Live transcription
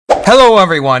Hello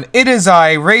everyone, it is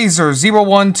I,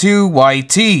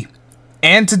 Razor012YT,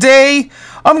 and today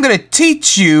I'm gonna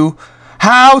teach you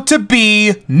how to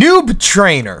be Noob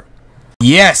Trainer.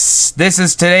 Yes, this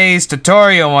is today's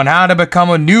tutorial on how to become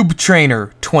a Noob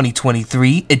Trainer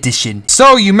 2023 edition.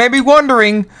 So you may be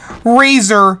wondering,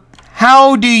 Razor,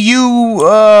 how do you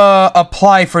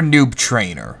apply for Noob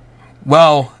Trainer?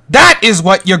 Well, that is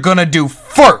what you're gonna do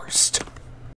first.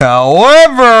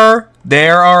 However,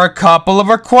 there are a couple of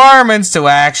requirements to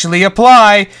actually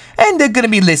apply, and they're gonna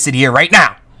be listed here right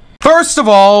now. First of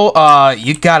all,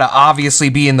 you gotta obviously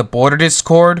be in the border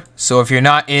Discord, so if you're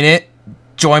not in it,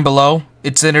 join below.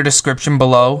 It's in the description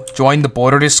below. Join the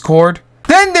border Discord.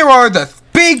 Then there are the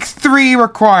big three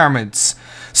requirements.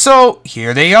 So,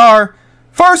 here they are.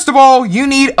 First of all, you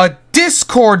need a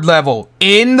Discord level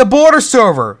in the border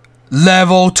server.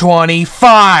 Level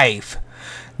 25.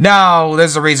 Now,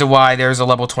 there's a reason why there's a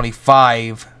level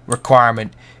 25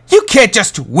 requirement. You can't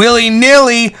just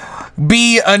willy-nilly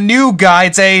be a new guy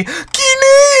and say, "Can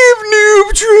I have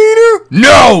Noob Trainer?"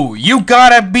 No! You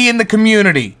gotta be in the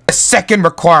community. The second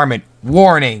requirement,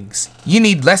 warnings. You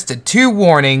need less than 2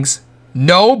 warnings,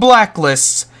 no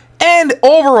blacklists, and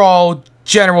overall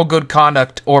general good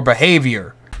conduct or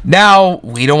behavior. Now,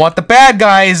 we don't want the bad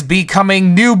guys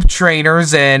becoming noob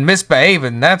trainers and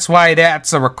misbehaving. That's why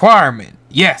that's a requirement.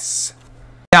 Yes.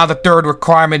 Now, the third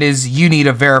requirement is you need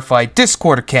a verified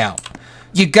Discord account.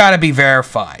 You gotta be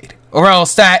verified, or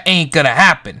else that ain't gonna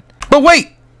happen. But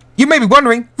wait, you may be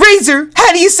wondering, Razor,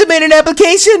 how do you submit an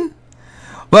application?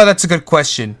 Well, that's a good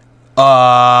question.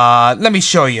 Let me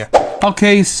show you.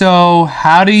 Okay, so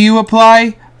how do you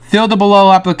apply? Fill the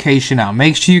below application out.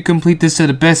 Make sure you complete this to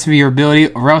the best of your ability,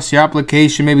 or else your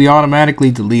application may be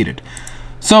automatically deleted.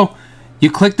 So, you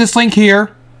click this link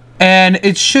here, and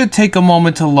it should take a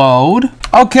moment to load.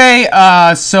 Okay,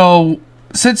 so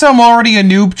since I'm already a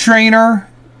noob trainer,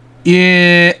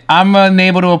 I'm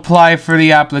unable to apply for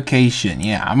the application.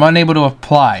 Yeah, I'm unable to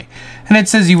apply. And it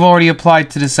says you've already applied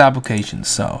to this application.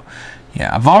 So,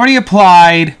 yeah, I've already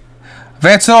applied. I've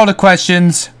answered all the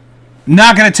questions.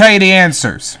 Not gonna tell you the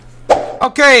answers.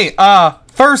 Okay,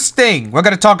 first thing, we're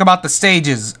gonna talk about the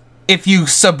stages if you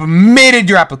submitted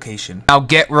your application. Now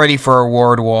get ready for a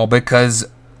word wall because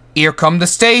here come the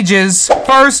stages.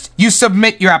 First, you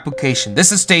submit your application.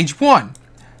 This is stage 1.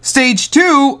 Stage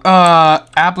 2,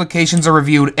 applications are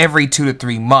reviewed every 2 to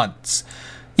 3 months.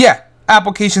 Yeah,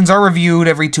 applications are reviewed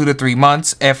every 2 to 3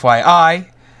 months, FYI.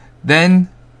 Then,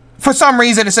 for some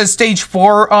reason, it says stage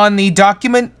 4 on the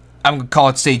document. I'm gonna call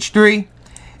it stage 3.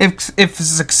 If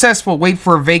successful, wait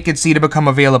for a vacancy to become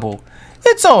available.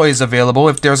 It's always available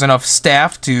if there's enough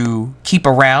staff to keep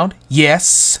around.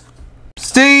 Yes.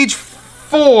 Stage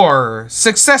 4.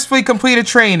 Successfully completed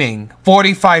training.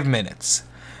 45 minutes.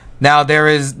 Now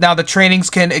the trainings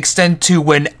can extend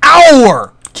to an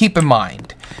hour. Keep in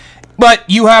mind. But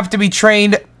you have to be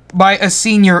trained by a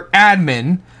senior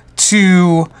admin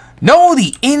to know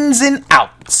the ins and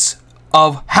outs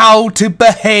of how to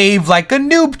behave like a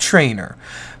noob trainer.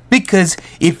 Because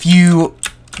if you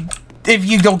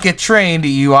don't get trained,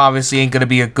 you obviously ain't gonna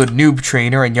be a good noob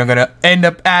trainer and you're gonna end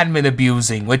up admin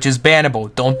abusing, which is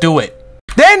bannable. Don't do it.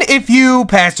 Then if you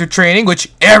pass your training,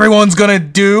 which everyone's gonna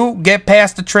do, get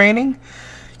past the training,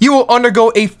 you will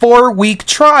undergo a 4-week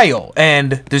trial.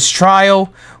 And this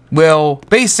trial will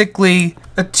basically,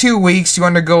 2 weeks, you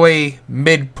undergo a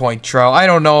midpoint trial. I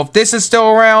don't know if this is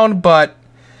still around, but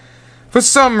for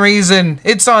some reason,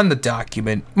 it's on the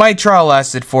document. My trial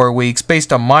lasted 4 weeks.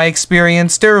 Based on my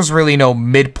experience, there's really no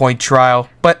midpoint trial.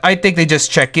 But I think they just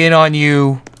check in on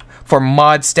you for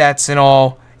mod stats and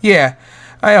all. Yeah,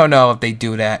 I don't know if they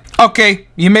do that. Okay,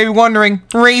 you may be wondering,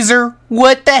 Razor,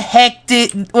 what the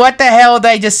hell did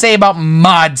I just say about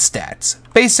mod stats?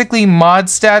 Basically, mod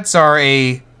stats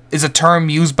is a term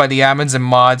used by the admins and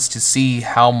mods to see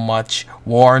how much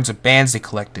warrants or bans they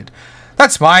collected.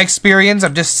 That's my experience.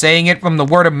 I'm just saying it from the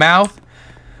word of mouth.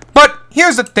 But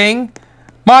here's the thing.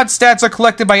 Mod stats are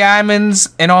collected by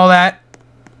admins and all that.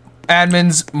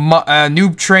 Admins,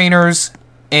 noob trainers,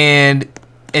 and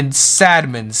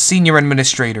sadmins, senior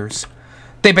administrators.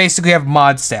 They basically have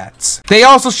mod stats. They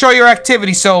also show your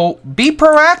activity, so be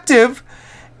proactive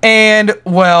and,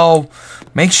 well,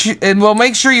 make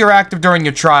sure you're active during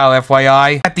your trial,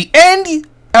 FYI. At the end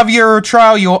of your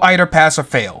trial, you'll either pass or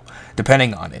fail,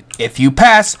 depending on it. If you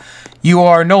pass, you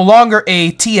are no longer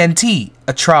a TNT,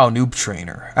 a trial noob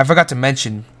trainer. I forgot to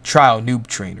mention trial noob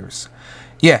trainers.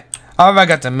 Yeah, I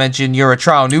forgot to mention you're a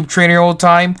trial noob trainer all the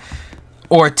time,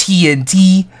 or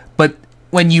TNT, but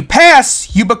when you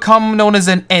pass, you become known as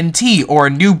an NT, or a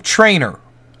noob trainer.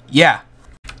 Yeah.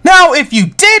 Now, if you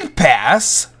did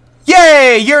pass,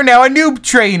 Yay! You're now a noob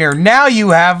trainer. Now you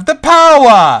have the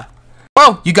power.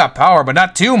 Well, you got power, but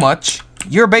not too much.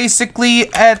 You're basically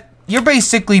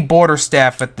border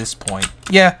staff at this point.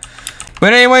 Yeah.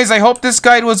 But anyways, I hope this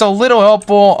guide was a little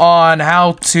helpful on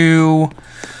how to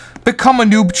become a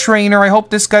noob trainer. I hope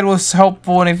this guide was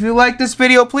helpful. And if you like this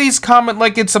video, please comment,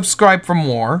 like, and subscribe for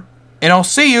more. And I'll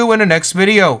see you in the next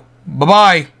video.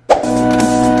 Bye-bye.